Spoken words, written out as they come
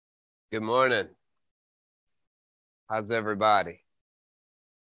Good morning. How's everybody?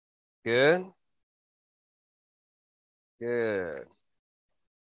 Good? Good.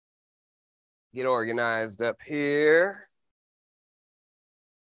 Get organized up here.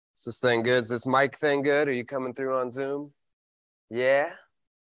 Is this thing good? Is this mic thing good? Are you coming through on Zoom? Yeah?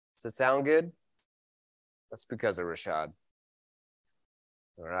 Does it sound good? That's because of Rashad.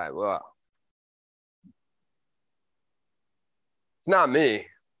 All right, well. It's not me.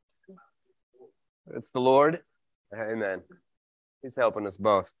 It's the Lord. Amen. He's helping us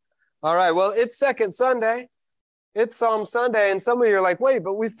both. All right, well, it's second Sunday. It's Psalm Sunday, and some of you are like, wait,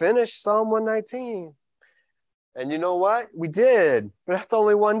 but we finished Psalm 119. And you know what? We did, but that's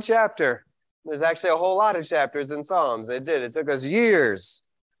only one chapter. There's actually a whole lot of chapters in Psalms. It did. It took us years.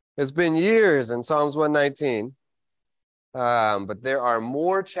 It's been years in Psalms 119. But there are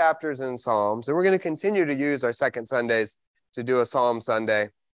more chapters in Psalms, and we're going to continue to use our second Sundays to do a Psalm Sunday.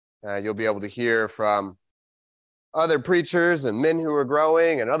 You'll be able to hear from other preachers and men who are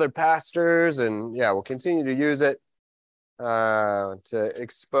growing and other pastors, and yeah, we'll continue to use it to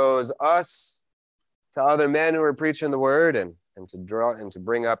expose us to other men who are preaching the word and to draw and to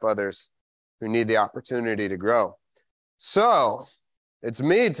bring up others who need the opportunity to grow. So it's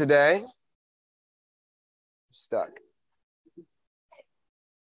me today. Stuck.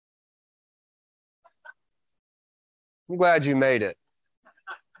 I'm glad you made it.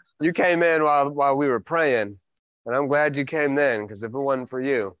 You came in while we were praying, and I'm glad you came then, because if it wasn't for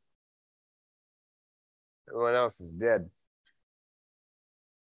you, everyone else is dead.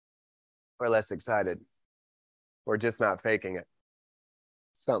 Or less excited. Or just not faking it.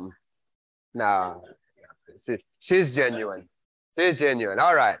 Something. No. She's genuine. She's genuine.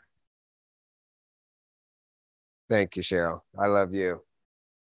 All right. Thank you, Cheryl. I love you.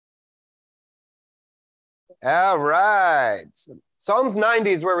 All right. Psalms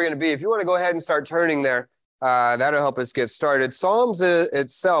 90 is where we're going to be. If you want to go ahead and start turning there, that'll help us get started. Psalms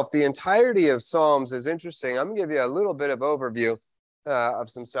itself, the entirety of Psalms is interesting. I'm going to give you a little bit of overview of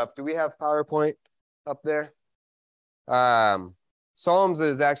some stuff. Do we have PowerPoint up there? Psalms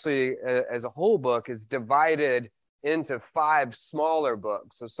is actually, as a whole book, is divided into 5 smaller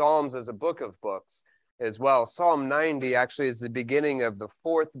books. So Psalms is a book of books as well. Psalm 90 actually is the beginning of the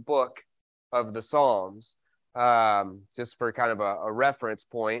 4th book of the Psalms, just for kind of a reference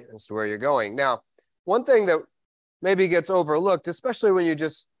point as to where you're going. Now, one thing that maybe gets overlooked, especially when you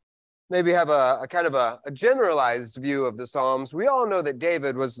just maybe have a kind of a generalized view of the Psalms, we all know that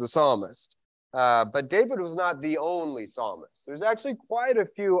David was the psalmist. But David was not the only psalmist. There's actually quite a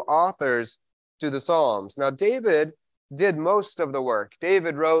few authors to the Psalms. Now, David did most of the work.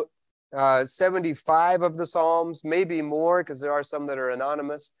 David wrote 75 of the Psalms, maybe more, because there are some that are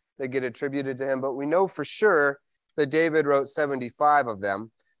anonymous that get attributed to him. But we know for sure that David wrote 75 of them.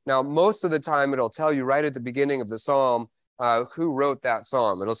 Now, most of the time, it'll tell you right at the beginning of the Psalm who wrote that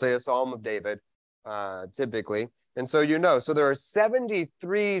Psalm. It'll say a Psalm of David, typically. And so so there are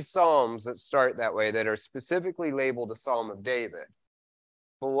 73 Psalms that start that way that are specifically labeled a Psalm of David.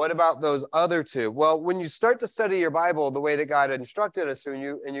 But what about those other 2? Well, when you start to study your Bible the way that God instructed us to,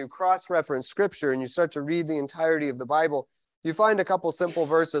 and you cross-reference Scripture and you start to read the entirety of the Bible, you find a couple simple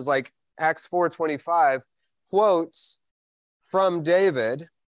verses like Acts 4:25 quotes from David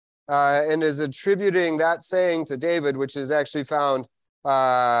and is attributing that saying to David, which is actually found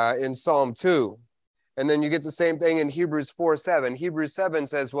in Psalm 2. And then you get the same thing in Hebrews 4:7. Hebrews 7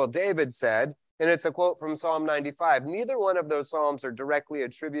 says, well, David said, and it's a quote from Psalm 95. Neither one of those Psalms are directly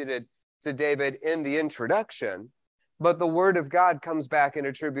attributed to David in the introduction, but the word of God comes back and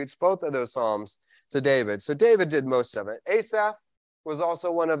attributes both of those Psalms to David. So David did most of it. Asaph was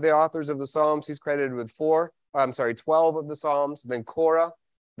also one of the authors of the Psalms. He's credited with 12 of the Psalms. Then Korah,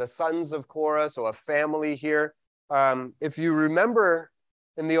 the sons of Korah, so a family here. If you remember,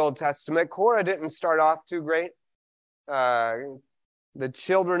 in the Old Testament, Korah didn't start off too great. The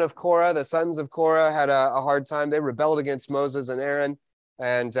children of Korah, the sons of Korah, had a hard time. They rebelled against Moses and Aaron,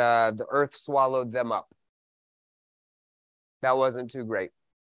 and the earth swallowed them up. That wasn't too great.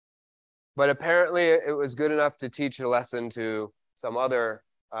 But apparently it was good enough to teach a lesson to some other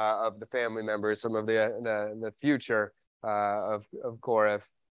of the family members, some of the future of Korah,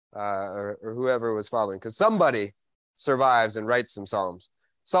 or whoever was following, because somebody survives and writes some Psalms.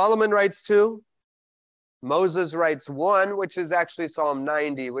 Solomon writes 2. Moses writes 1, which is actually Psalm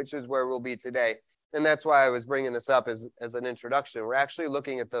 90, which is where we'll be today. And that's why I was bringing this up as an introduction. We're actually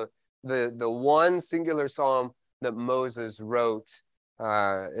looking at the one singular Psalm that Moses wrote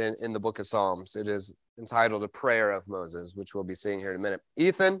in the book of Psalms. It is entitled A Prayer of Moses, which we'll be seeing here in a minute.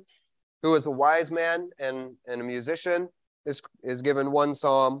 Ethan, who is a wise man and a musician, is given 1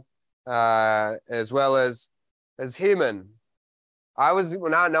 psalm. as well as He-Man.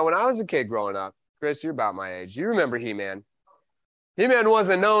 When I was a kid growing up, Chris, you're about my age. You remember He-Man. He-Man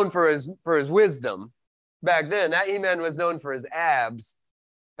wasn't known for his wisdom back then. That He-Man was known for his abs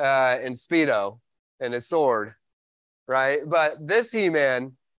and Speedo and his sword, right? But this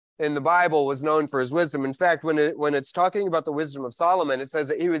He-Man in the Bible was known for his wisdom. In fact, when it's talking about the wisdom of Solomon, it says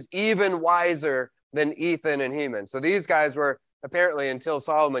that he was even wiser than Ethan and Heman. So these guys were apparently, until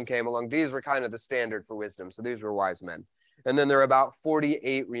Solomon came along, these were kind of the standard for wisdom. So these were wise men. And then there are about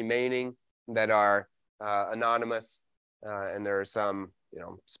 48 remaining that are anonymous. And there are some,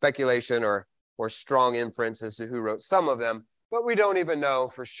 speculation or strong inference as to who wrote some of them, but we don't even know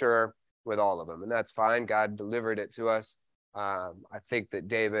for sure with all of them. And that's fine. God delivered it to us. I think that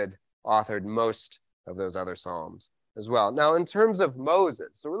David authored most of those other Psalms as well. Now, in terms of Moses,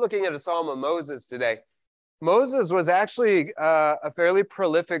 so we're looking at a Psalm of Moses today. Moses was actually a fairly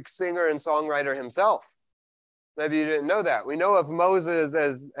prolific singer and songwriter himself. Maybe you didn't know that. We know of Moses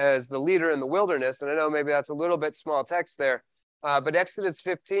as the leader in the wilderness, and I know maybe that's a little bit small text there, but Exodus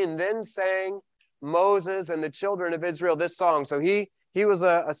 15 then sang Moses and the children of Israel this song. So he was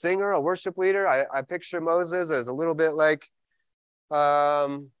a singer, a worship leader. I picture Moses as a little bit like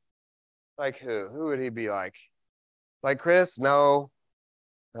who would he be like? Like Chris? No,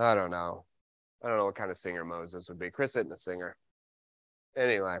 I don't know. I don't know what kind of singer Moses would be. Chris isn't a singer.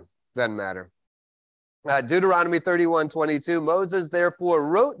 Anyway, doesn't matter. Deuteronomy 31:22, Moses therefore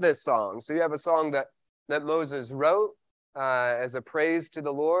wrote this song. So you have a song that Moses wrote as a praise to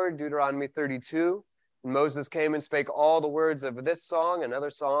the Lord, Deuteronomy 32. And Moses came and spake all the words of this song, another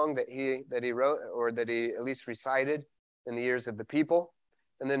song that he wrote, or that he at least recited in the ears of the people.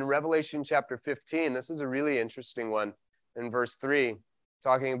 And then Revelation chapter 15, this is a really interesting one in verse 3,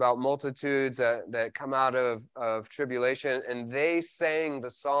 talking about multitudes that come out of tribulation, and they sang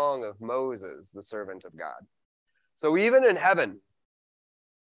the song of Moses, the servant of God. So even in heaven,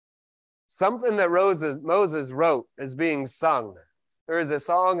 something that Moses wrote is being sung. There is a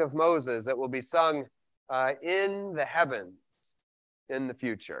song of Moses that will be sung in the heavens in the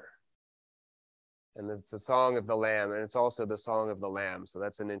future. And it's the song of the Lamb, and it's also the song of the Lamb. So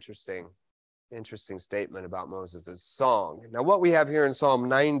that's an interesting statement about Moses' song. Now, what we have here in Psalm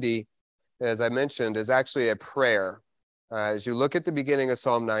 90, as I mentioned, is actually a prayer. As you look at the beginning of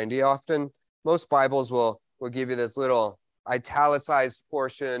Psalm 90, often most Bibles will give you this little italicized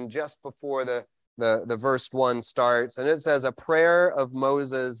portion just before the verse 1 starts, and it says, a prayer of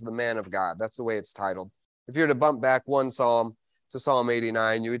Moses, the man of God. That's the way it's titled. If you were to bump back one psalm to Psalm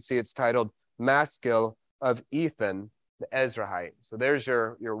 89, you would see it's titled Maskil of Ethan, the Ezrahite. So there's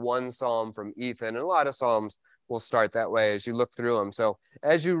your one psalm from Ethan, and a lot of psalms will start that way as you look through them. So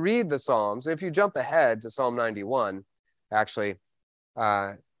as you read the psalms, if you jump ahead to Psalm 91, actually,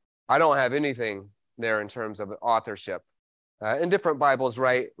 I don't have anything there in terms of authorship. And different Bibles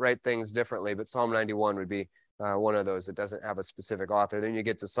write things differently, but Psalm 91 would be one of those that doesn't have a specific author. Then you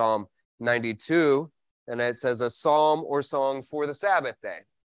get to Psalm 92, and it says a psalm or song for the Sabbath day.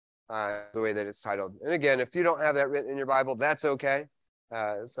 The way that it's titled. And again, if you don't have that written in your Bible, that's okay.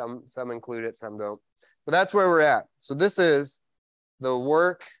 Some include it, some don't. But that's where we're at. So this is the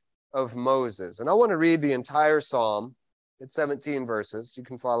work of Moses. And I want to read the entire psalm. It's 17 verses. You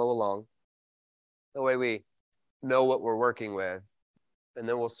can follow along. The way we know what we're working with. And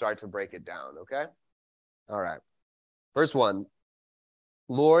then we'll start to break it down, okay? All right. Verse 1.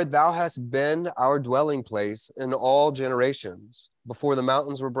 Lord, thou hast been our dwelling place in all generations, before the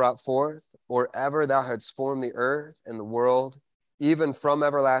mountains were brought forth, or ever thou hadst formed the earth and the world, even from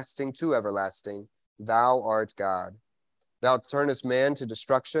everlasting to everlasting, thou art God. Thou turnest man to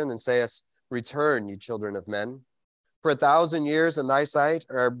destruction, and sayest, return, ye children of men. For 1,000 years in thy sight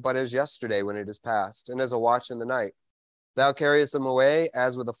are but as yesterday when it is past, and as a watch in the night. Thou carriest them away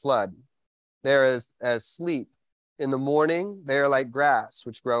as with a flood. They are as sleep. In the morning they are like grass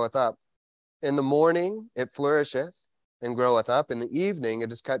which groweth up. In the morning it flourisheth and groweth up. In the evening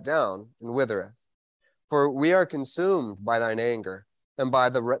it is cut down and withereth. For we are consumed by thine anger, and by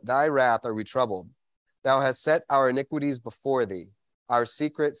thy wrath are we troubled. Thou hast set our iniquities before thee, our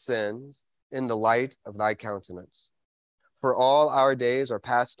secret sins in the light of thy countenance. For all our days are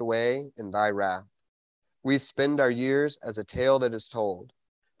passed away in thy wrath. We spend our years as a tale that is told.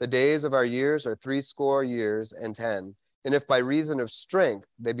 The days of our years are 80 years and 10. And if by reason of strength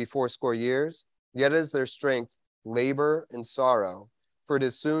they be 80 years, yet is their strength labor and sorrow, for it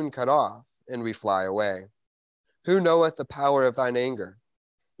is soon cut off, and we fly away. Who knoweth the power of thine anger?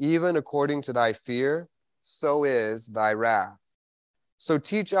 Even according to thy fear, so is thy wrath. So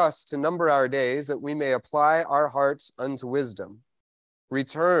teach us to number our days, that we may apply our hearts unto wisdom.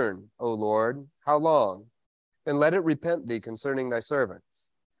 Return, O Lord, how long? And let it repent thee concerning thy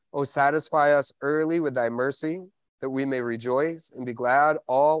servants. O satisfy us early with thy mercy, that we may rejoice and be glad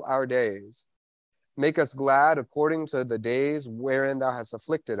all our days. Make us glad according to the days wherein thou hast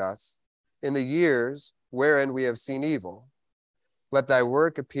afflicted us, in the years wherein we have seen evil. Let thy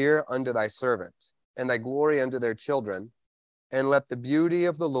work appear unto thy servant, and thy glory unto their children, and let the beauty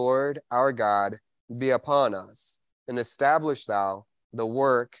of the Lord our God be upon us, and establish thou the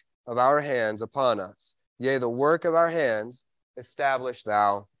work of our hands upon us. Yea, the work of our hands, establish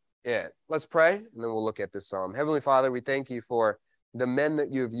thou it. Let's pray, and then we'll look at this psalm. Heavenly Father, we thank you for the men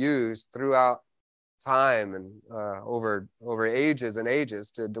that you've used throughout time and over ages and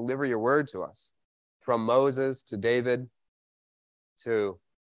ages to deliver your word to us, from Moses to David to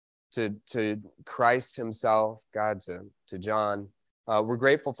Christ himself, God, to John. We're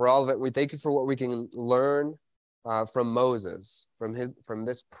grateful for all of it. We thank you for what we can learn from Moses, from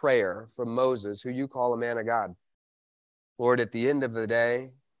this prayer from Moses, who you call a man of God. Lord, at the end of the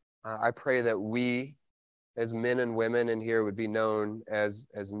day, I pray that we, as men and women in here, would be known as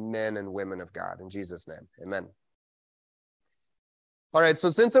men and women of God. In Jesus' name, amen. All right,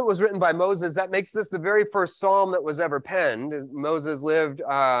 so since it was written by Moses, that makes this the very first psalm that was ever penned. Moses lived,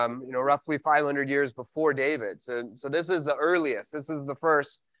 roughly 500 years before David. So this is the earliest. This is the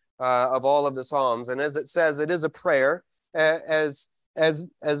first of all of the psalms. And as it says, it is a prayer. As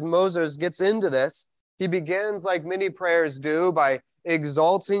Moses gets into this, he begins, like many prayers do, by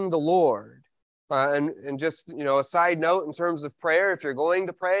exalting the Lord. And just, a side note in terms of prayer, if you're going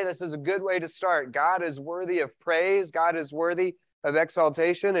to pray, this is a good way to start. God is worthy of praise. God is worthy of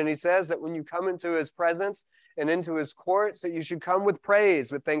exaltation. And he says that when you come into his presence and into his courts, that you should come with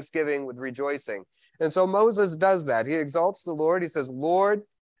praise, with thanksgiving, with rejoicing. And so Moses does that. He exalts the Lord. He says, Lord,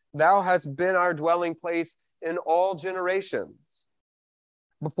 thou hast been our dwelling place in all generations.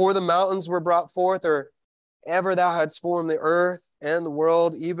 Before the mountains were brought forth, or ever thou hadst formed the earth and the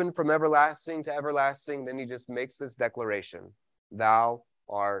world, even from everlasting to everlasting. Then he just makes this declaration: thou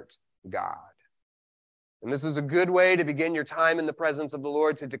art God. And this is a good way to begin your time in the presence of the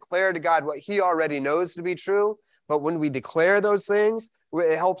Lord, to declare to God what he already knows to be true. But when we declare those things,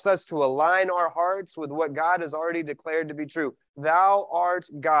 it helps us to align our hearts with what God has already declared to be true. Thou art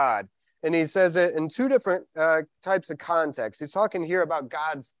God. And he says it in two different types of contexts. He's talking here about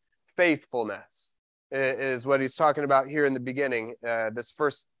God's faithfulness, is what he's talking about here in the beginning, this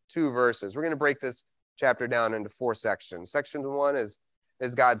first two verses. We're going to break this chapter down into four sections. Section 1 is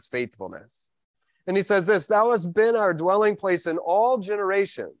God's faithfulness. And he says this: thou hast been our dwelling place in all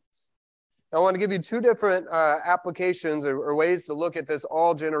generations. I want to give you two different applications or ways to look at this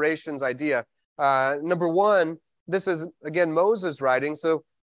all generations idea. Number one, this is, again, Moses writing. So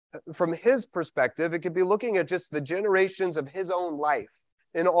from his perspective, it could be looking at just the generations of his own life.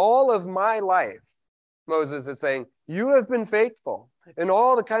 In all of my life, Moses is saying, you have been faithful in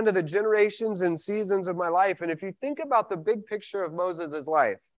all the kind of the generations and seasons of my life. And if you think about the big picture of Moses'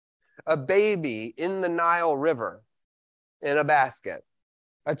 life, a baby in the Nile River in a basket,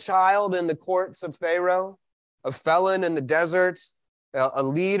 a child in the courts of Pharaoh, a felon in the desert, a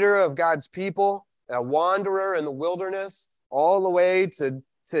leader of God's people, a wanderer in the wilderness, all the way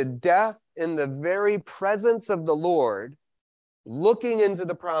to death in the very presence of the Lord, looking into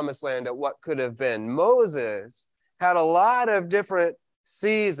the promised land at what could have been. Moses had a lot of different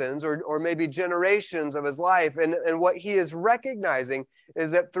seasons or maybe generations of his life. And what he is recognizing is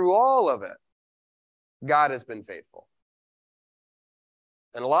that through all of it, God has been faithful.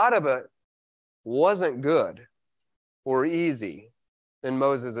 And a lot of it wasn't good or easy in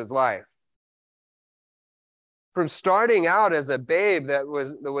Moses' life. From starting out as a babe that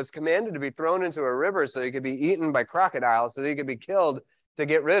was commanded to be thrown into a river so he could be eaten by crocodiles, so he could be killed to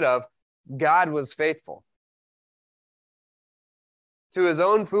get rid of, God was faithful. To his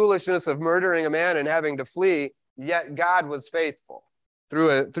own foolishness of murdering a man and having to flee, yet God was faithful.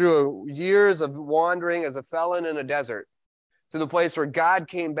 Through years of wandering as a felon in a desert, to the place where God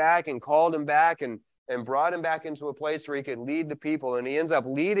came back and called him back and brought him back into a place where he could lead the people. And he ends up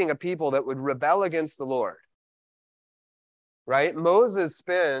leading a people that would rebel against the Lord. Right? Moses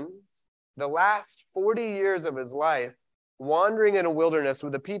spends the last 40 years of his life wandering in a wilderness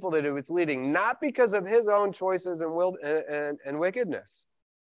with the people that he was leading, not because of his own choices and wickedness,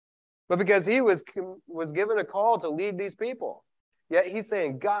 but because he was given a call to lead these people. Yet he's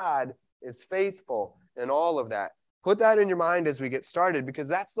saying God is faithful in all of that. Put that in your mind as we get started, because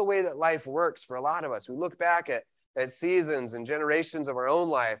that's the way that life works for a lot of us. We look back at seasons and generations of our own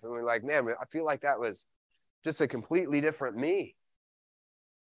life, and we're like, man, I feel like that was just a completely different me.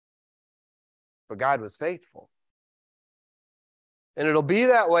 But God was faithful. And it'll be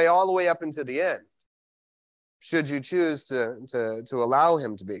that way all the way up into the end, should you choose to allow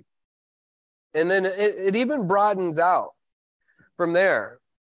him to be. And then it even broadens out from there.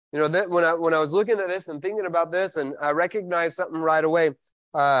 You know, that when I was looking at this and thinking about this, and I recognized something right away,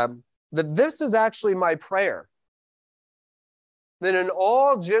 that this is actually my prayer. That in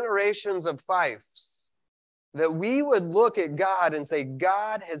all generations of Fifes, that we would look at God and say,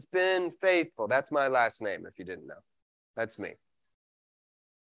 God has been faithful. That's my last name, if you didn't know. That's me.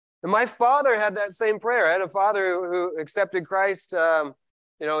 And my father had that same prayer. I had a father who accepted Christ,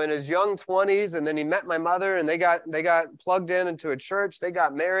 in his young 20s, and then he met my mother, and they got plugged into a church. They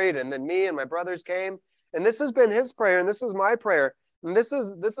got married, and then me and my brothers came. And this has been his prayer, and this is my prayer, and this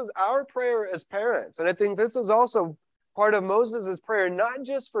is our prayer as parents. And I think this is also part of Moses' prayer, not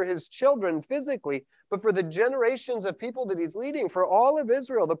just for his children physically, but for the generations of people that he's leading, for all of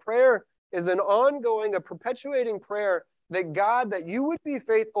Israel. The prayer is an ongoing, a perpetuating prayer that God, that you would be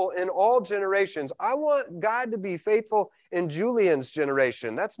faithful in all generations. I want God to be faithful in Julian's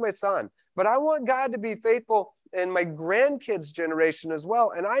generation. That's my son. But I want God to be faithful in my grandkids' generation as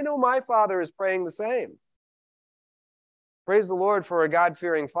well. And I know my father is praying the same. Praise the Lord for a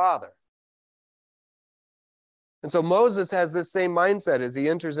God-fearing father. And so Moses has this same mindset as he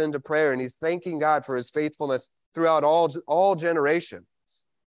enters into prayer, and he's thanking God for his faithfulness throughout all generations.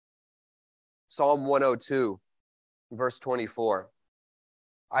 Psalm 102. Verse 24,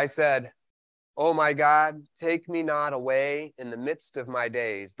 I said, "Oh my God, take me not away in the midst of my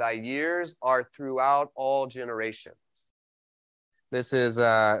days. Thy years are throughout all generations." This is,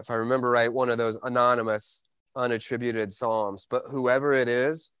 if I remember right, one of those anonymous, unattributed psalms. But whoever it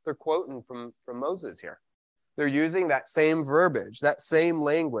is, they're quoting from Moses here. They're using that same verbiage, that same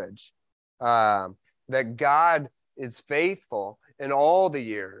language, that God is faithful in all the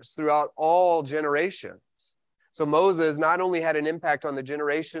years, throughout all generations. So Moses not only had an impact on the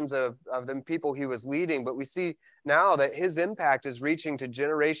generations of the people he was leading, but we see now that his impact is reaching to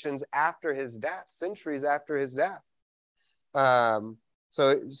generations after his death, centuries after his death.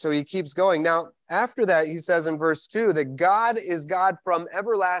 So he keeps going. Now, after that, he says in verse 2 that God is God from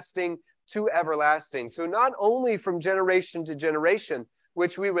everlasting to everlasting. So not only from generation to generation,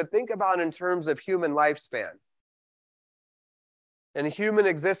 which we would think about in terms of human lifespan and human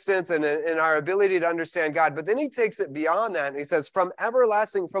existence and our ability to understand God. But then he takes it beyond that, and he says, from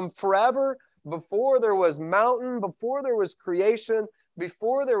everlasting, from forever, before there was mountain, before there was creation,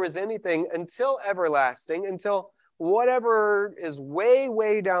 before there was anything, until everlasting, until whatever is way,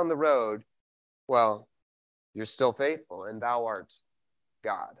 way down the road, well, you're still faithful, and thou art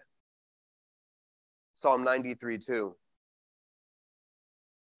God. Psalm 93:2.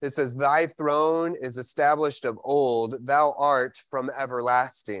 It says, thy throne is established of old, thou art from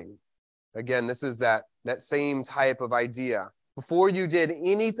everlasting. Again, this is that same type of idea. Before you did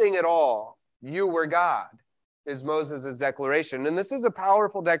anything at all, you were God, is Moses' declaration. And this is a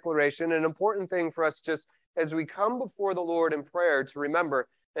powerful declaration, an important thing for us just as we come before the Lord in prayer to remember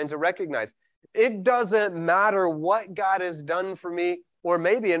and to recognize. It doesn't matter what God has done for me, or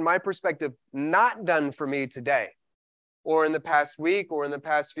maybe in my perspective, not done for me today, or in the past week, or in the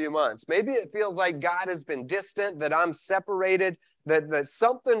past few months. Maybe it feels like God has been distant, that I'm separated, that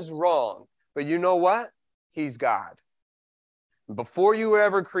something's wrong. But you know what? He's God. Before you were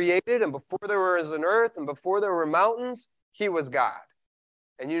ever created, and before there was an earth, and before there were mountains, he was God.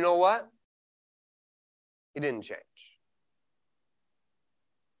 And you know what? He didn't change.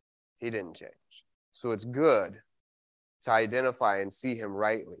 He didn't change. So it's good to identify and see him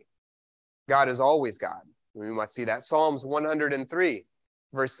rightly. God is always God. We must see that. Psalms 103,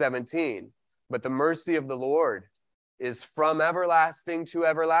 verse 17. But the mercy of the Lord is from everlasting to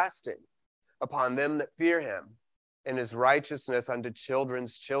everlasting upon them that fear him, and his righteousness unto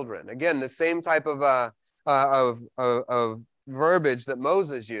children's children. Again, the same type of verbiage that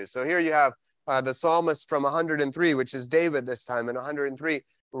Moses used. So here you have the psalmist from 103, which is David this time in 103,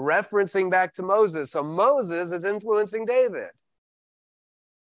 referencing back to Moses. So Moses is influencing David.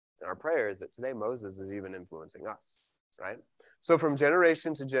 And our prayer is that today Moses is even influencing us, right? So from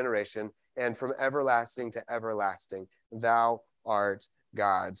generation to generation and from everlasting to everlasting, thou art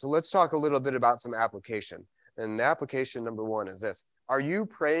God. So let's talk a little bit about some application. And the application number one is this. Are you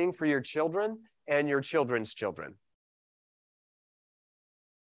praying for your children and your children's children?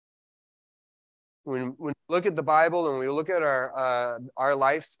 When we look at the Bible and we look at our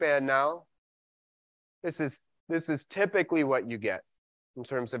lifespan now, this is typically what you get in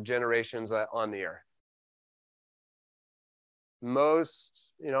terms of generations on the earth.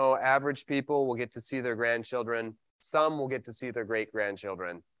 Most, average people will get to see their grandchildren. Some will get to see their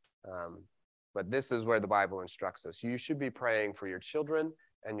great-grandchildren. But this is where the Bible instructs us. You should be praying for your children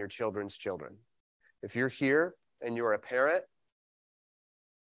and your children's children. If you're here and you're a parent,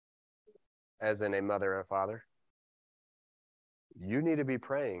 as in a mother and father, you need to be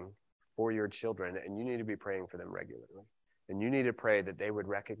praying for your children, and you need to be praying for them regularly. And you need to pray that they would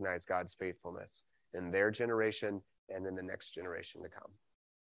recognize God's faithfulness in their generation and in the next generation to come.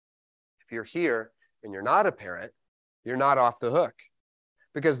 If you're here and you're not a parent, you're not off the hook.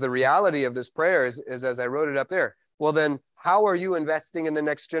 Because the reality of this prayer is as I wrote it up there, well, then how are you investing in the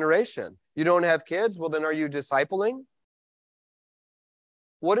next generation? You don't have kids? Well, then are you discipling?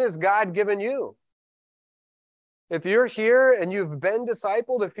 What has God given you? If you're here and you've been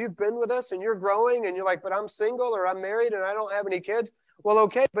discipled, if you've been with us and you're growing and you're like, but I'm single or I'm married and I don't have any kids, well,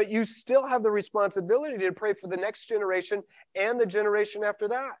 okay, but you still have the responsibility to pray for the next generation and the generation after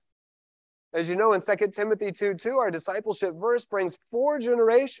that. As you know, in 2 Timothy 2:2, our discipleship verse brings 4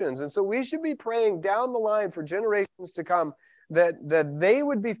 generations. And so we should be praying down the line for generations to come that they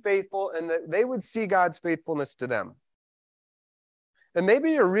would be faithful and that they would see God's faithfulness to them. And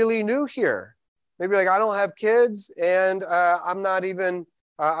maybe you're really new here. Maybe you're like, I don't have kids and I've not been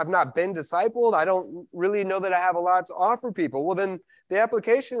discipled. I don't really know that I have a lot to offer people. Well, then the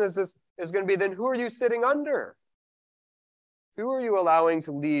application is going to be, then who are you sitting under? Who are you allowing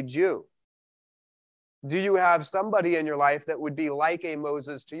to lead you? Do you have somebody in your life that would be like a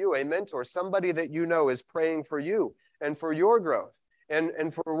Moses to you, a mentor, somebody that you know is praying for you and for your growth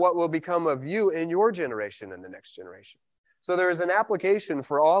and for what will become of you in your generation and the next generation? So there is an application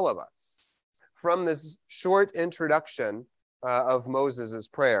for all of us from this short introduction of Moses'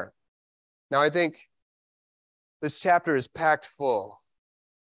 prayer. Now, I think this chapter is packed full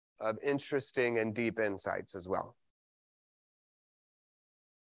of interesting and deep insights as well.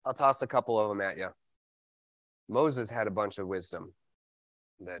 I'll toss a couple of them at you. Moses had a bunch of wisdom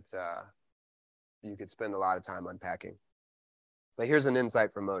that you could spend a lot of time unpacking. But here's an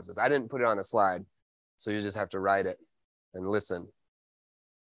insight from Moses. I didn't put it on a slide, so you just have to write it and listen.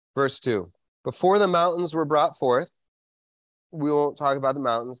 Verse 2, before the mountains were brought forth, we won't talk about the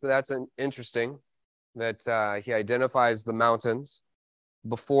mountains, but that's interesting that he identifies the mountains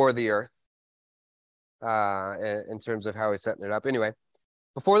before the earth in terms of how he's setting it up. Anyway,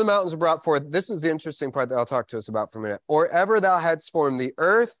 before the mountains were brought forth, this is the interesting part that I'll talk to us about for a minute. Or ever thou hadst formed the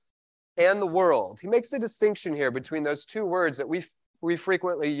earth and the world. He makes a distinction here between those two words that we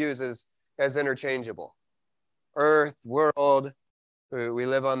frequently use as interchangeable. Earth, world, we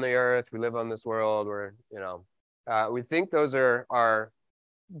live on the earth, we live on this world, we think those are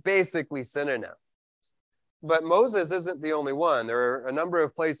basically synonyms. But Moses isn't the only one. There are a number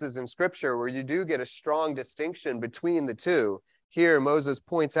of places in Scripture where you do get a strong distinction between the two. Here, Moses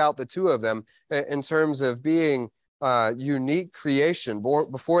points out the two of them in terms of being unique creation.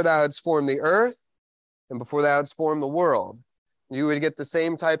 Before thou hadst formed the earth and before thou hadst formed the world. You would get the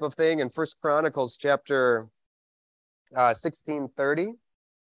same type of thing in 1 Chronicles chapter 16:30.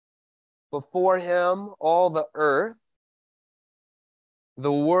 Before him all the earth,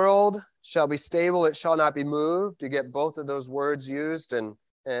 the world shall be stable, it shall not be moved. You get both of those words used and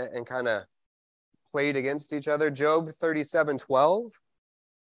kind of played against each other. Job 37:12.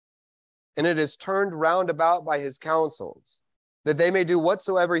 And it is turned round about by his counsels, that they may do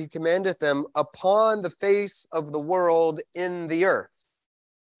whatsoever he commandeth them upon the face of the world in the earth.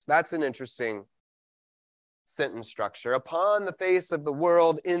 That's an interesting sentence structure. Upon the face of the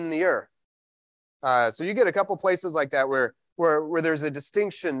world in the earth. So you get a couple places like that where there's a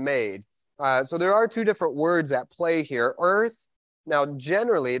distinction made. So there are two different words at play here. Earth. Now,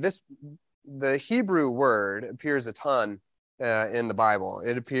 generally, the Hebrew word appears a ton in the Bible.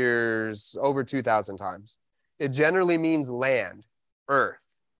 It appears over 2,000 times. It generally means land, earth,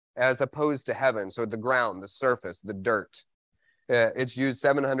 as opposed to heaven. So the ground, the surface, the dirt. It's used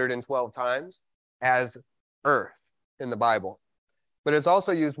 712 times as earth in the Bible. But it's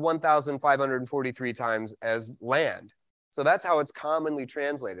also used 1,543 times as land. So that's how it's commonly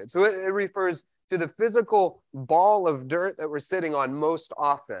translated. So it refers to the physical ball of dirt that we're sitting on most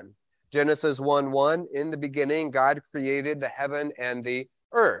often. Genesis 1:1, in the beginning, God created the heaven and the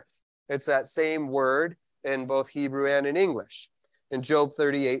earth. It's that same word in both Hebrew and in English. In Job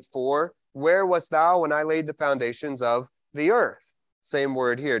 38:4, where wast thou when I laid the foundations of the earth? Same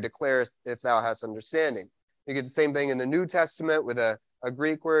word here, declare if thou hast understanding. You get the same thing in the New Testament with a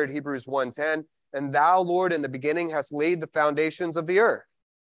Greek word, Hebrews 1:10, and thou, Lord, in the beginning hast laid the foundations of the earth,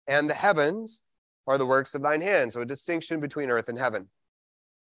 and the heavens are the works of thine hand. So a distinction between earth and heaven.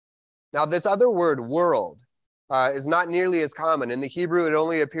 Now, this other word, world, is not nearly as common. In the Hebrew, it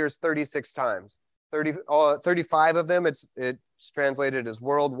only appears 36 times. 35 of them, it's translated as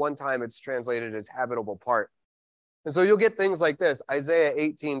world. One time it's translated as habitable part. And so you'll get things like this, Isaiah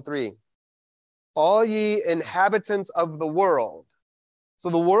 18:3. All ye inhabitants of the world. So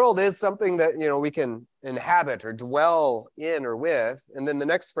the world is something that, we can inhabit or dwell in or with. And then the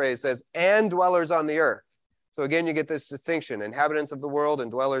next phrase says, and dwellers on the earth. So again, you get this distinction, inhabitants of the world and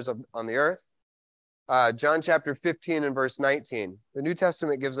dwellers on the earth. John chapter 15 and verse 19. The New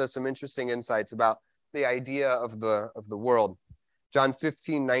Testament gives us some interesting insights about the idea of the world. John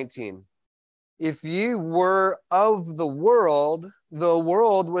 15:19. If ye were of the world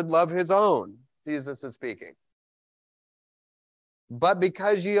would love his own. Jesus is speaking. But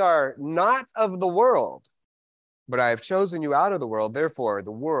because ye are not of the world, but I have chosen you out of the world, therefore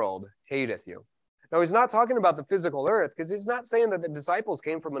the world hateth you. Now, he's not talking about the physical earth, because he's not saying that the disciples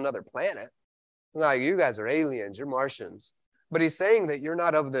came from another planet. Like, you guys are aliens, you're Martians. But he's saying that you're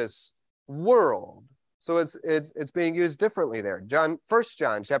not of this world. So it's being used differently there. 1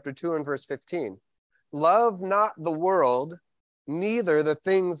 John chapter 2 and verse 15. Love not the world, neither the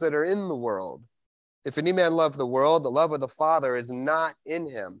things that are in the world. If any man love the world, the love of the Father is not in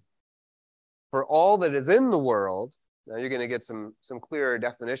him. For all that is in the world, now you're going to get some clearer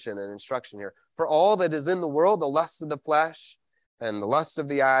definition and instruction here. For all that is in the world, the lust of the flesh and the lust of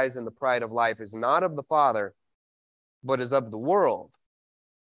the eyes and the pride of life is not of the Father, but is of the world.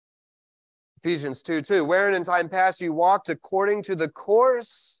 Ephesians 2:2, wherein in time past you walked according to the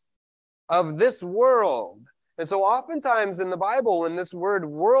course of this world. And so oftentimes in the Bible, when this word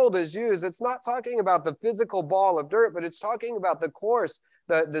world is used, it's not talking about the physical ball of dirt, but it's talking about the course,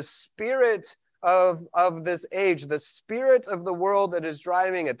 the spirit of this age, the spirit of the world that is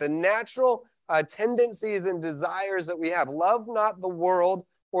driving it, the natural tendencies and desires that we have. Love not the world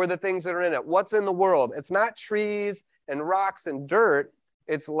or the things that are in it. What's in the world? It's not trees and rocks and dirt.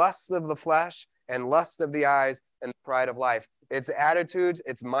 It's lusts of the flesh and lust of the eyes and pride of life. It's attitudes,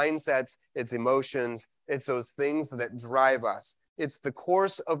 it's mindsets, it's emotions, it's those things that drive us. It's the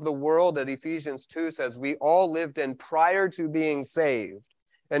course of the world that Ephesians 2 says we all lived in prior to being saved.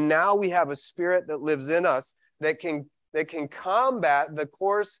 And now we have a spirit that lives in us that can combat the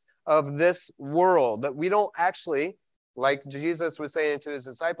course of this world, that we don't actually, like Jesus was saying to his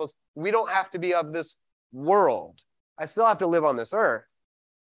disciples, we don't have to be of this world. I still have to live on this earth.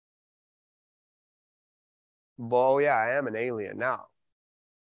 Well, yeah, I am an alien now,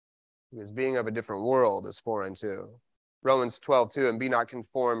 because being of a different world is foreign too. Romans 12:2, and be not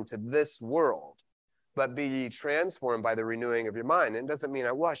conformed to this world, but be ye transformed by the renewing of your mind. And it doesn't mean,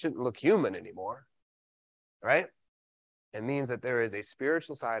 I shouldn't look human anymore, right? It means that there is a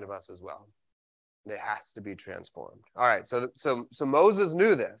spiritual side of us as well that has to be transformed. All right, so Moses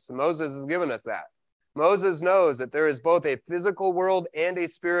knew this, and Moses has given us that. Moses knows that there is both a physical world and a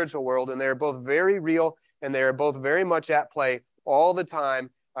spiritual world, and they're both very real, and they are both very much at play all the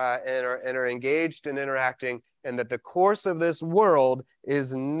time, and are engaged and interacting, and that the course of this world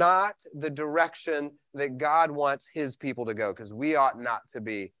is not the direction that God wants his people to go, because we ought not to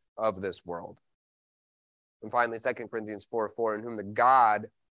be of this world. And finally, 2 Corinthians 4:4, in whom the God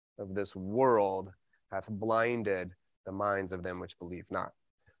of this world hath blinded the minds of them which believe not.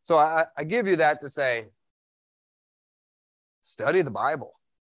 So I give you that to say, study the Bible.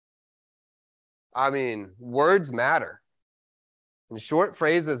 I mean, words matter, and short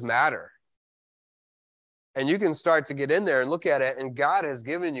phrases matter. And you can start to get in there and look at it, and God has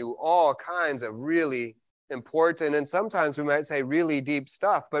given you all kinds of really important, and sometimes we might say really deep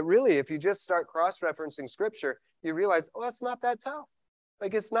stuff, but really, if you just start cross-referencing scripture, you realize, it's not that tough.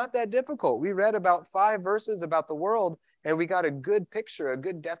 Like, it's not that difficult. We read about 5 verses about the world, and we got a good picture, a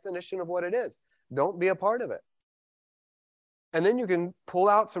good definition of what it is. Don't be a part of it. And then you can pull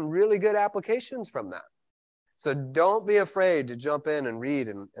out some really good applications from that. So don't be afraid to jump in and read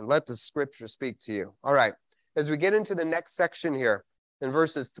and let the scripture speak to you. All right, as we get into the next section here, in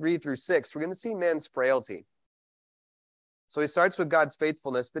verses 3-6, we're going to see man's frailty. So he starts with God's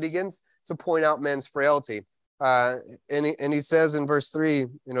faithfulness, but he begins to point out man's frailty. And he says in verse 3,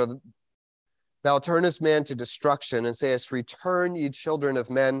 thou turnest man to destruction and sayest, return, ye children of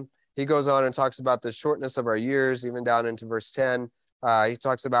men. He goes on and talks about the shortness of our years, even down into verse 10. He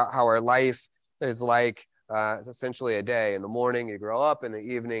talks about how our life is like essentially a day. In the morning, you grow up. In the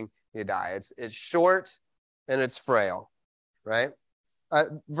evening, you die. It's short and it's frail, right?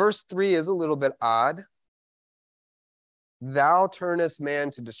 Verse 3 is a little bit odd. Thou turnest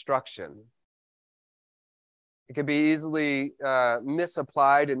man to destruction. It could be easily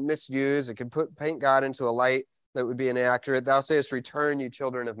misapplied and misused. It could paint God into a light that would be inaccurate. Thou sayest, return, ye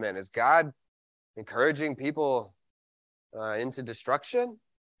children of men. Is God encouraging people into destruction?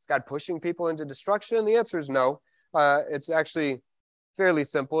 Is God pushing people into destruction? The answer is no. It's actually fairly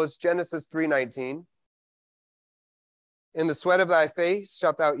simple. It's Genesis 3:19. In the sweat of thy face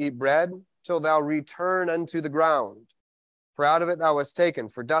shalt thou eat bread till thou return unto the ground. For out of it thou wast taken.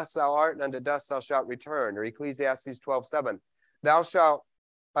 For dust thou art, and unto dust thou shalt return. Or Ecclesiastes 12:7. Thou shalt,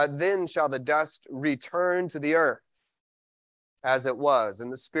 then shall the dust return to the earth as it was,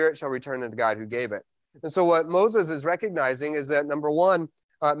 and the spirit shall return unto God who gave it. And so what Moses is recognizing is that, number one,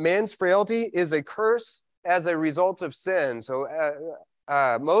 man's frailty is a curse as a result of sin. So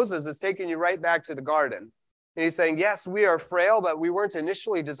Moses is taking you right back to the garden. And he's saying, yes, we are frail, but we weren't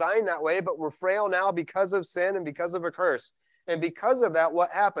initially designed that way, but we're frail now because of sin and because of a curse. And because of that,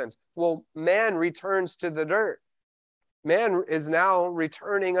 what happens? Well, man returns to the dirt. Man is now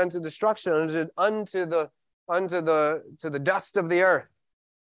returning unto destruction, unto the dust of the earth,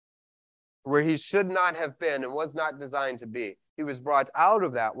 where he should not have been and was not designed to be. He was brought out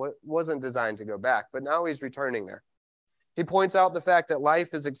of that, wasn't designed to go back, but now he's returning there. He points out the fact that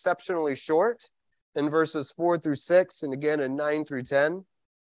life is exceptionally short in verses 4-6, and again in 9-10.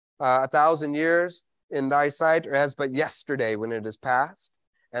 1,000 years in thy sight are as but yesterday when it is past,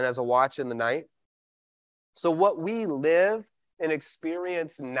 and as a watch in the night. So what we live and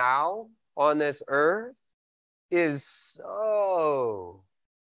experience now on this earth is so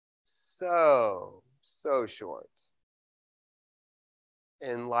short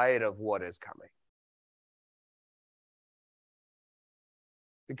in light of what is coming.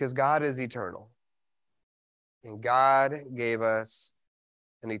 Because God is eternal. And God gave us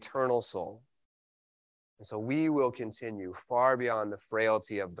an eternal soul. And so we will continue far beyond the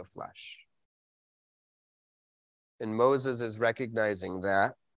frailty of the flesh. And Moses is recognizing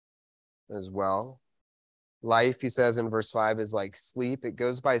that as well. Life, he says in verse 5, is like sleep. It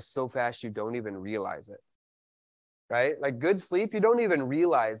goes by so fast you don't even realize it. Right? Like good sleep, you don't even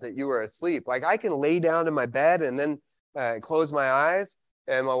realize that you were asleep. Like I can lay down in my bed and then close my eyes.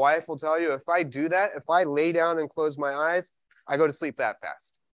 And my wife will tell you, if I do that, if I lay down and close my eyes, I go to sleep that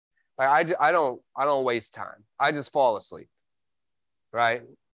fast. Like I don't waste time. I just fall asleep. Right?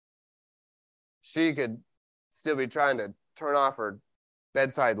 She could still be trying to turn off her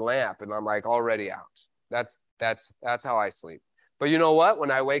bedside lamp, and I'm like already out. That's how I sleep. But you know what?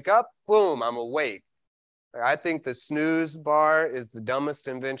 When I wake up, boom, I'm awake. I think the snooze bar is the dumbest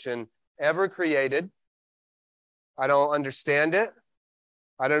invention ever created. I don't understand it.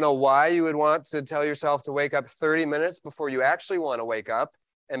 I don't know why you would want to tell yourself to wake up 30 minutes before you actually want to wake up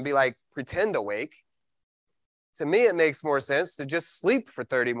and be like, pretend awake. To me, it makes more sense to just sleep for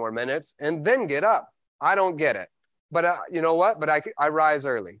 30 more minutes and then get up. I don't get it. But you know what? But I rise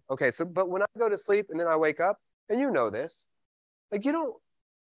early. Okay, so but when I go to sleep and then I wake up, and you know this, like you don't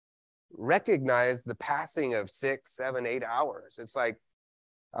recognize the passing of 6, 7, 8 hours. It's like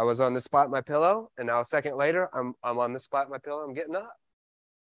I was on this spot in my pillow, and now a second later, I'm on this spot in my pillow, I'm getting up.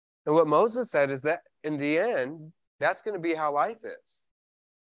 And what Moses said is that in the end, that's going to be how life is.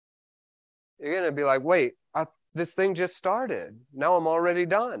 You're going to be like, wait, this thing just started. Now I'm already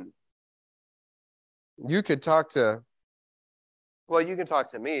done. You could talk to, well, you can talk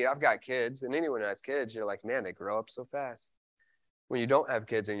to me. I've got kids, and anyone who has kids, you're like, man, they grow up so fast. When you don't have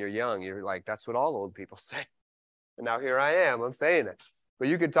kids and you're young, you're like, that's what all old people say. And now here I am, I'm saying it. But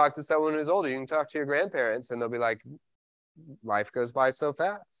you could talk to someone who's older. You can talk to your grandparents, and they'll be like, life goes by so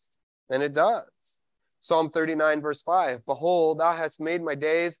fast. And it does. Psalm 39, verse 5, behold, thou hast made my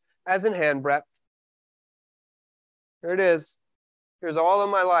days as an handbreadth. Here it is. Here's all of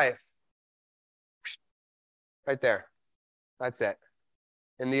my life. Right there. That's it.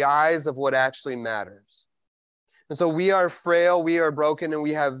 In the eyes of what actually matters. And so we are frail, we are broken, and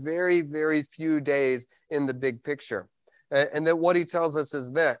we have very, very few days in the big picture. And that what he tells us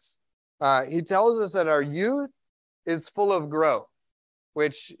is this. He tells us that our youth is full of growth,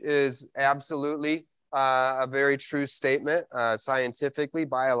 which is absolutely a very true statement, scientifically,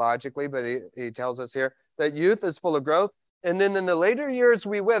 biologically, but he tells us here that youth is full of growth. And then in the later years,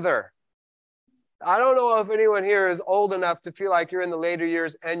 we wither. I don't know if anyone here is old enough to feel like you're in the later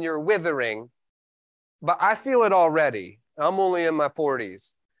years and you're withering, but I feel it already. I'm only in my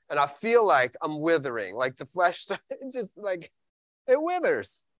 40s, and I feel like I'm withering, like the flesh, just like it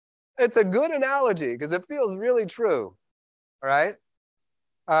withers. It's a good analogy because it feels really true, all right?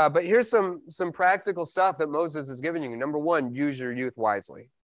 But here's some practical stuff that Moses is giving you. Number one, use your youth wisely.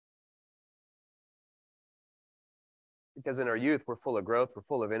 Because in our youth, we're full of growth, we're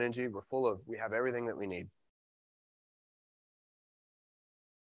full of energy, we have everything that we need.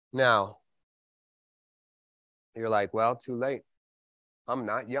 Now, you're like, well, too late. I'm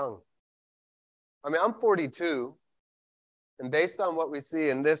not young. I mean, I'm 42, And based on what we see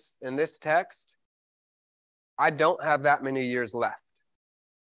in this text, I don't have that many years left.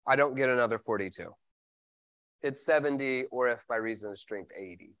 I don't get another 42. It's 70, or if by reason of strength,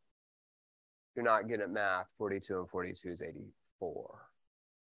 80. You're not good at math. 42 and 42 is 84.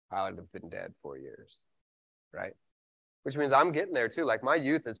 I would have been dead 4 years, right? Which means I'm getting there too. Like, my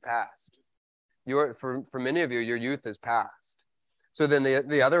youth is past. For many of you, your youth is past. So then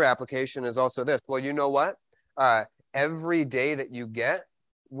the other application is also this. Well, you know what? Every day that you get,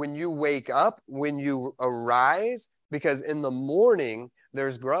 when you wake up, when you arise, because in the morning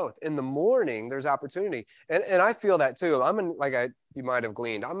there's growth. In the morning there's opportunity, and I feel that too. You might have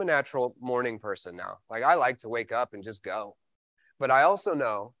gleaned, I'm a natural morning person now. Like, I like to wake up and just go, but I also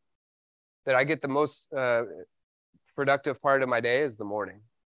know that I get the most productive part of my day is the morning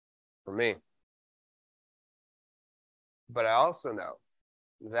for me. But I also know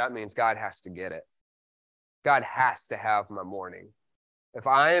that means God has to get it. God has to have my morning. If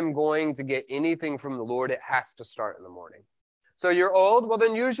I am going to get anything from the Lord, it has to start in the morning. So you're old, well,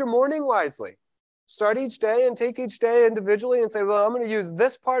 then use your morning wisely. Start each day and take each day individually and say, well, I'm going to use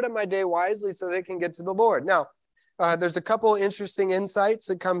this part of my day wisely so that it can get to the Lord. Now, there's a couple interesting insights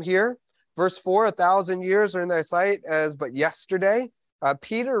that come here. Verse 4, 1,000 years are in thy sight as but yesterday.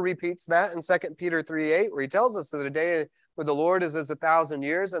 Peter repeats that in 2 Peter 3:8, where he tells us that a day with the Lord is as 1,000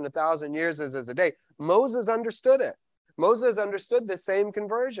 years, and 1,000 years is as a day. Moses understood it. Moses understood the same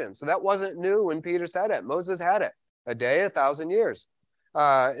conversion. So that wasn't new when Peter said it. Moses had it. A day, 1,000 years.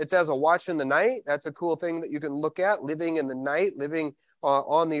 It's as a watch in the night. That's a cool thing that you can look at. Living in the night, living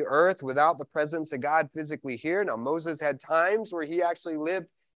on the earth without the presence of God physically here. Now, Moses had times where he actually lived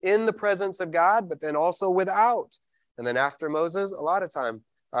in the presence of God, but then also without. And then after Moses, a lot of time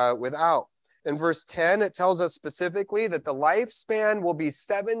without. In verse 10, it tells us specifically that the lifespan will be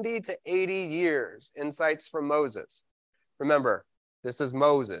 70 to 80 years. Insights from Moses. Remember, this is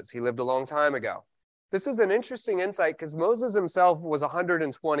Moses. He lived a long time ago. This is an interesting insight because Moses himself was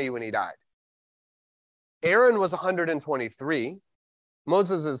 120 when he died. Aaron was 123.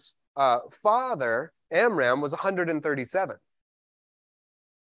 Moses' father, Amram, was 137.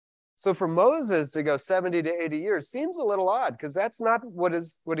 So for Moses to go 70 to 80 years seems a little odd because that's not what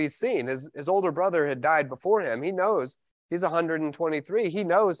he's seen. His older brother had died before him. He knows he's 123. He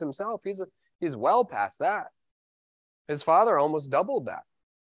knows himself. He's well past that. His father almost doubled that.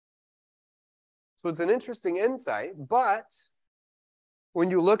 So it's an interesting insight, but when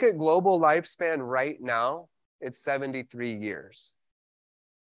you look at global lifespan right now, it's 73 years.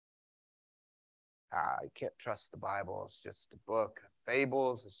 You can't trust the Bible. It's just a book of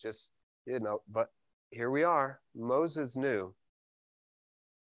fables. It's just, but here we are. Moses knew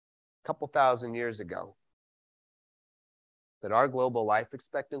a couple thousand years ago that our global life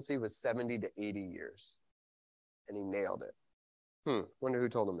expectancy was 70 to 80 years. And he nailed it. Wonder who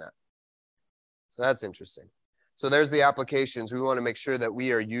told him that. So that's interesting. So there's the applications. We want to make sure that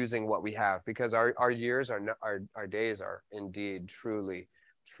we are using what we have because our years, our days are indeed truly,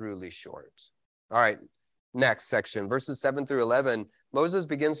 truly short. All right, next section, verses 7 through 11. Moses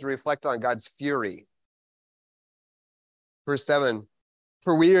begins to reflect on God's fury. Verse 7,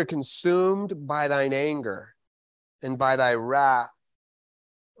 for we are consumed by thine anger, and by thy wrath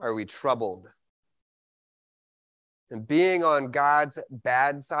are we troubled. And being on God's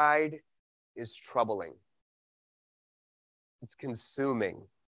bad side is troubling. It's consuming.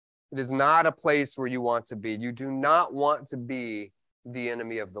 It is not a place where you want to be. You do not want to be the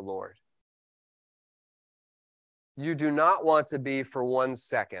enemy of the Lord. You do not want to be for 1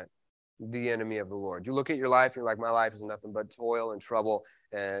 second the enemy of the Lord. You look at your life, you're like, my life is nothing but toil and trouble,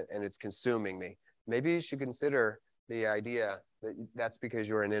 and it's consuming me. Maybe you should consider the idea that that's because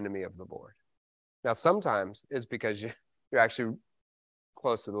you're an enemy of the Lord. Now, sometimes it's because you're actually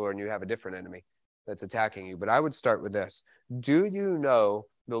close to the Lord and you have a different enemy that's attacking you. But I would start with this. Do you know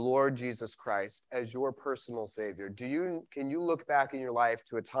the Lord Jesus Christ as your personal Savior? Can you look back in your life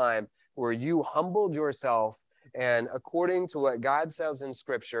to a time where you humbled yourself and according to what God says in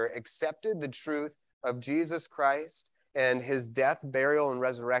Scripture, accepted the truth of Jesus Christ and his death, burial, and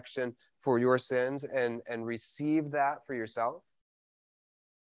resurrection for your sins and received that for yourself?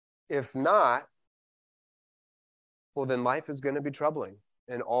 If not, well, then life is going to be troubling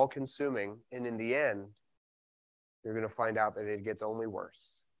and all-consuming. And in the end, you're going to find out that it gets only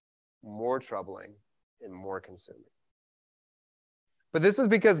worse, more troubling, and more consuming. But this is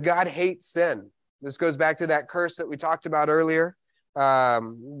because God hates sin. This goes back to that curse that we talked about earlier.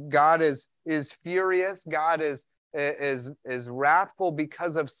 God is furious. God is wrathful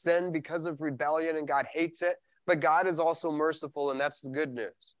because of sin, because of rebellion, and God hates it. But God is also merciful, and that's the good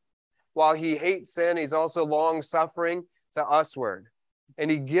news. While he hates sin, he's also long-suffering. to usward. And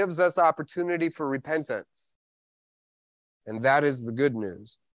he gives us opportunity for repentance. And that is the good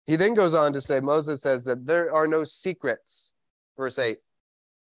news. He then goes on to say, Moses says that there are no secrets. Verse 8.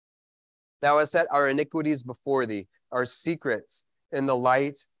 Thou hast set our iniquities before thee, our secrets in the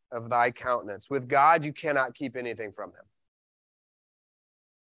light of thy countenance. With God, you cannot keep anything from him.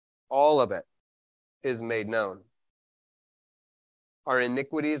 All of it is made known. Our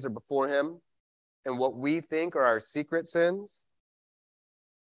iniquities are before him, and what we think are our secret sins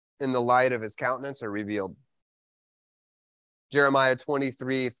in the light of his countenance are revealed. Jeremiah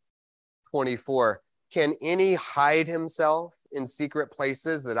 23:24. Can any hide himself in secret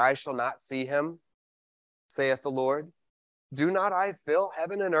places that I shall not see him, saith the Lord? Do not I fill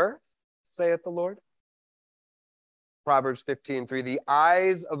heaven and earth, saith the Lord? Proverbs 15:3. The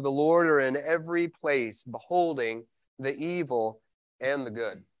eyes of the Lord are in every place, beholding the evil and the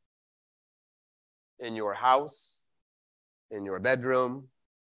good. In your house, in your bedroom,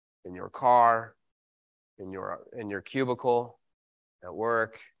 in your car, in your cubicle, at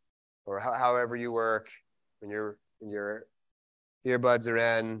work, or however you work, when your earbuds are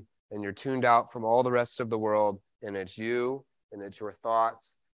in and you're tuned out from all the rest of the world, and it's you and it's your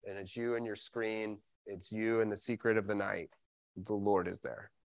thoughts and it's you and your screen, it's you and the secret of the night. The Lord is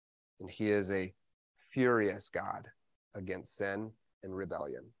there, and he is a furious God against sin and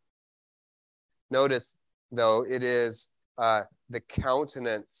rebellion. Notice, though, it is the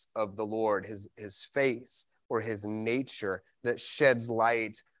countenance of the Lord, his face or his nature, that sheds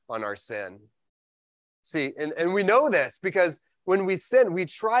light on our sin. See, and we know this because when we sin, we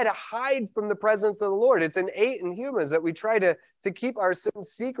try to hide from the presence of the Lord. It's innate in humans that we try to keep our sins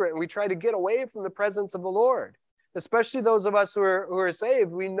secret, and we try to get away from the presence of the Lord. Especially those of us who are saved,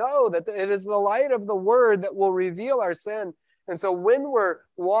 we know that it is the light of the word that will reveal our sin. And so when we're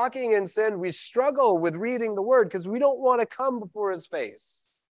walking in sin, we struggle with reading the word because we don't want to come before his face.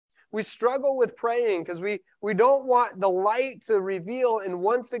 We struggle with praying because we don't want the light to reveal and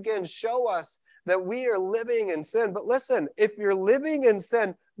once again show us that we are living in sin. But listen, if you're living in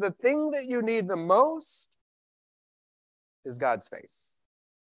sin, the thing that you need the most is God's face,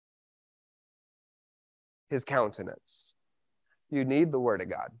 his countenance. You need the word of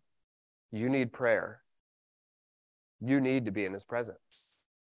God. You need prayer. You need to be in his presence.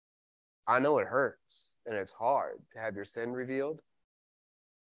 I know it hurts and it's hard to have your sin revealed.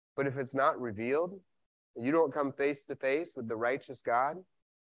 But if it's not revealed, and you don't come face to face with the righteous God,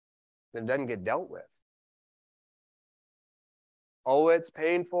 then it doesn't get dealt with. Oh, it's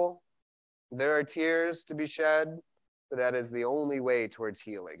painful. There are tears to be shed, but that is the only way towards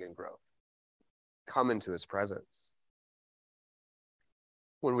healing and growth. Come into his presence.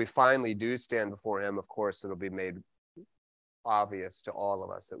 When we finally do stand before him, of course, it'll be made obvious to all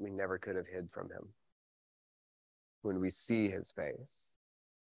of us that we never could have hid from him when we see his face.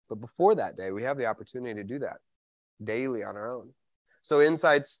 But before that day, we have the opportunity to do that daily on our own. So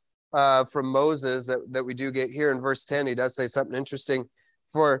insights from Moses that we do get here in verse 10, he does say something interesting.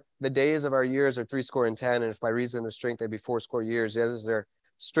 For the days of our years are 70, and if by reason of strength they be 80 years, yet is their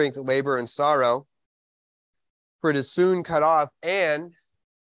strength labor and sorrow. For it is soon cut off, and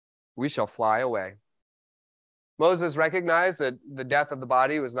we shall fly away. Moses recognized that the death of the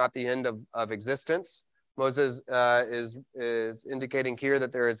body was not the end of existence. Moses is indicating here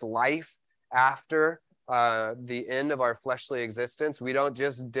that there is life after the end of our fleshly existence. We don't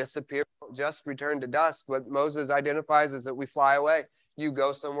just disappear, just return to dust. What Moses identifies is that we fly away. You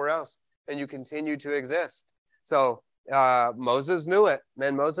go somewhere else, and you continue to exist. So Moses knew it.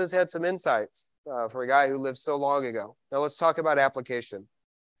 Man, Moses had some insights for a guy who lived so long ago. Now let's talk about application.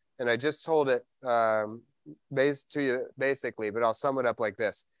 And I just told it to you basically, but I'll sum it up like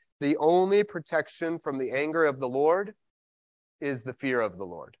this. The only protection from the anger of the Lord is the fear of the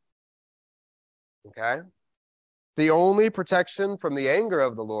Lord. Okay? The only protection from the anger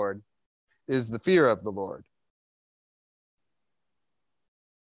of the Lord is the fear of the Lord.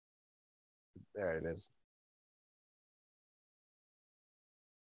 There it is.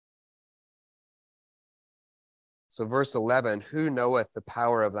 So verse 11, who knoweth the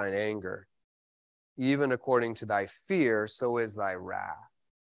power of thine anger? Even according to thy fear, so is thy wrath.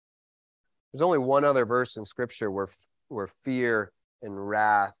 There's only one other verse in Scripture where fear and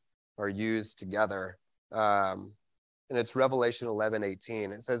wrath are used together. And it's Revelation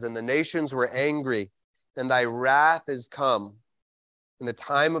 11:18. It says, and the nations were angry, and thy wrath is come in the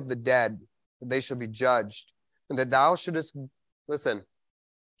time of the dead, that they shall be judged, and that thou shouldest, listen,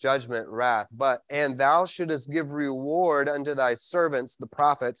 judgment, wrath, and thou shouldest give reward unto thy servants, the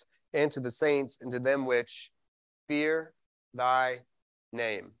prophets, and to the saints, and to them which fear thy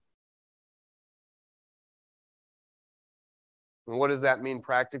name. And what does that mean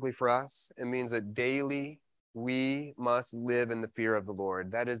practically for us? It means that daily we must live in the fear of the Lord.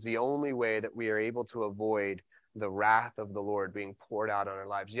 That is the only way that we are able to avoid the wrath of the Lord being poured out on our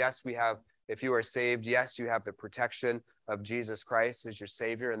lives. Yes, we have, if you are saved, yes, you have the protection of Jesus Christ as your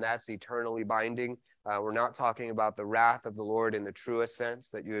Savior, and that's eternally binding. We're not talking about the wrath of the Lord in the truest sense,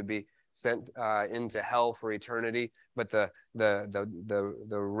 that you would be sent into hell for eternity, but the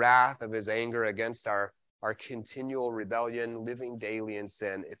wrath of his anger against our continual rebellion, living daily in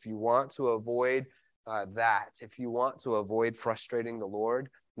sin. If you want to avoid if you want to avoid frustrating the Lord,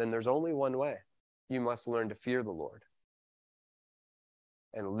 then there's only one way. You must learn to fear the Lord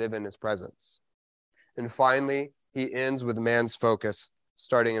and live in his presence. And finally, he ends with man's focus,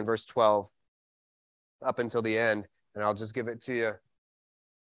 starting in verse 12 up until the end. And I'll just give it to you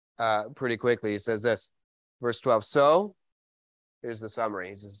pretty quickly. He says this, verse 12. So, here's the summary.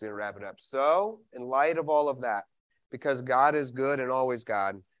 He's just going to wrap it up. So, in light of all of that, because God is good and always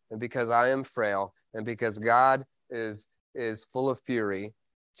God, and because I am frail, and because God is full of fury,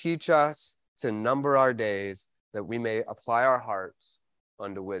 teach us to number our days that we may apply our hearts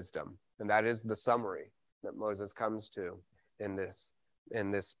unto wisdom. And that is the summary that Moses comes to in this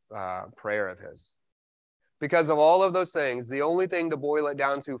prayer of his. Because of all of those things, the only thing to boil it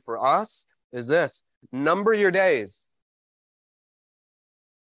down to for us is this: number your days.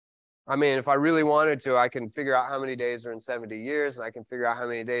 I mean, if I really wanted to, I can figure out how many days are in 70 years, and I can figure out how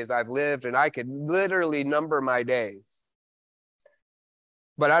many days I've lived, and I could literally number my days.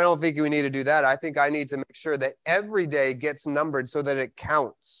 But I don't think we need to do that. I think I need to make sure that every day gets numbered so that it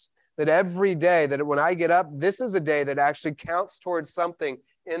counts. That every day, that when I get up, this is a day that actually counts towards something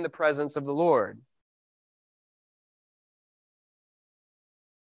in the presence of the Lord.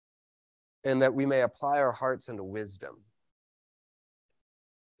 And that we may apply our hearts unto wisdom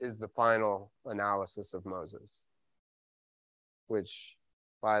is the final analysis of Moses, which,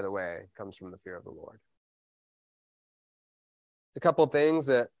 by the way, comes from the fear of the Lord. A couple of things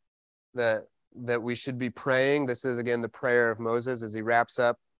that we should be praying. This is, again, the prayer of Moses as he wraps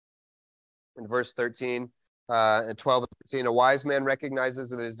up in verse 13 and 12 and 13. A wise man recognizes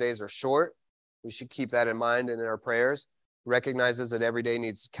that his days are short. We should keep that in mind in our prayers. Recognizes that every day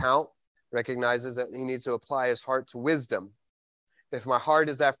needs to count. Recognizes that he needs to apply his heart to wisdom. If my heart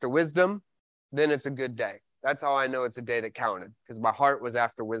is after wisdom, then it's a good day. That's how I know it's a day that counted, because my heart was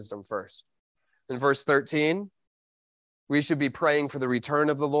after wisdom first. In verse 13, we should be praying for the return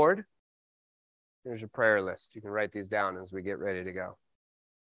of the Lord. Here's your prayer list. You can write these down as we get ready to go.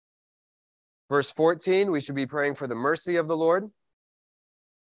 Verse 14, we should be praying for the mercy of the Lord,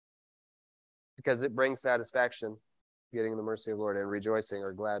 because it brings satisfaction, getting the mercy of the Lord, and rejoicing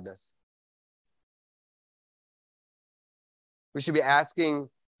or gladness. We should be asking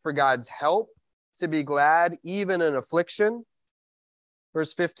for God's help to be glad even in affliction.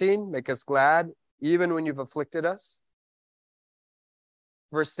 Verse 15, make us glad even when you've afflicted us.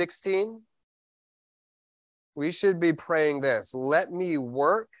 Verse 16, we should be praying this: let me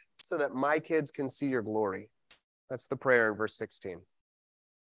work so that my kids can see your glory. That's the prayer in verse 16.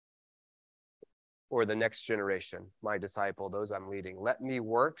 Or the next generation, my disciple, those I'm leading. Let me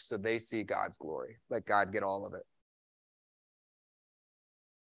work so they see God's glory. Let God get all of it.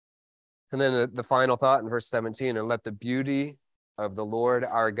 And then the final thought in verse 17, and let the beauty of the Lord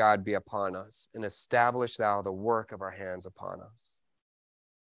our God be upon us, and establish thou the work of our hands upon us.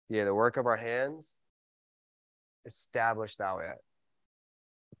 Yeah, the work of our hands, establish thou it.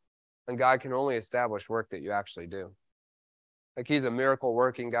 And God can only establish work that you actually do. Like, he's a miracle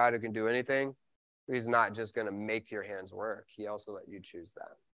working God who can do anything. He's not just going to make your hands work. He also let you choose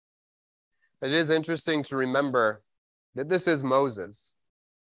that. It is interesting to remember that this is Moses.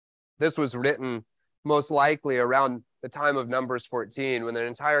 This was written most likely around the time of Numbers 14, when the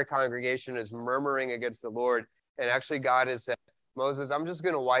entire congregation is murmuring against the Lord. And actually God has said, Moses, I'm just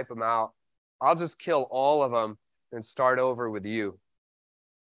going to wipe them out. I'll just kill all of them and start over with you.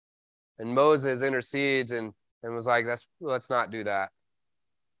 And Moses intercedes and was like, let's not do that.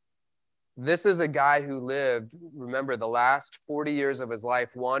 This is a guy who lived, remember, the last 40 years of his life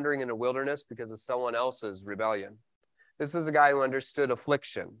wandering in a wilderness because of someone else's rebellion. This is a guy who understood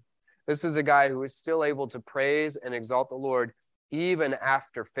affliction. This is a guy who is still able to praise and exalt the Lord even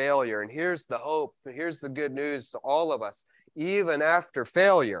after failure. And here's the hope. Here's the good news to all of us. Even after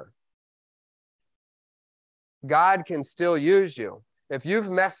failure, God can still use you. If you've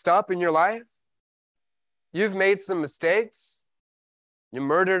messed up in your life, you've made some mistakes, you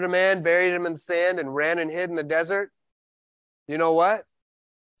murdered a man, buried him in the sand, and ran and hid in the desert, you know what?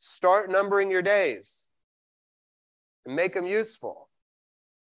 Start numbering your days and make them useful.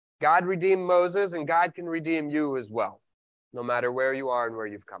 God redeemed Moses, and God can redeem you as well. no matter where you are and where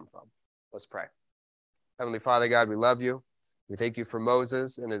you've come from. Let's pray. Heavenly Father, God, we love you. We thank you for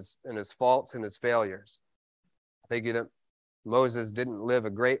Moses and his faults and his failures. Thank you that Moses didn't live a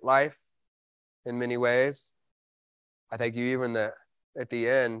great life in many ways. I thank you even that at the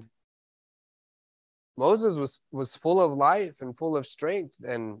end, Moses was full of life and full of strength,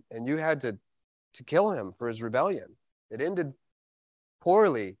 and you had to kill him for his rebellion. It ended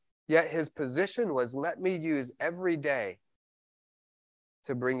poorly, yet his position was, let me use every day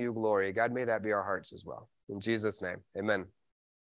to bring you glory. God, may that be our hearts as well. In Jesus' name, amen.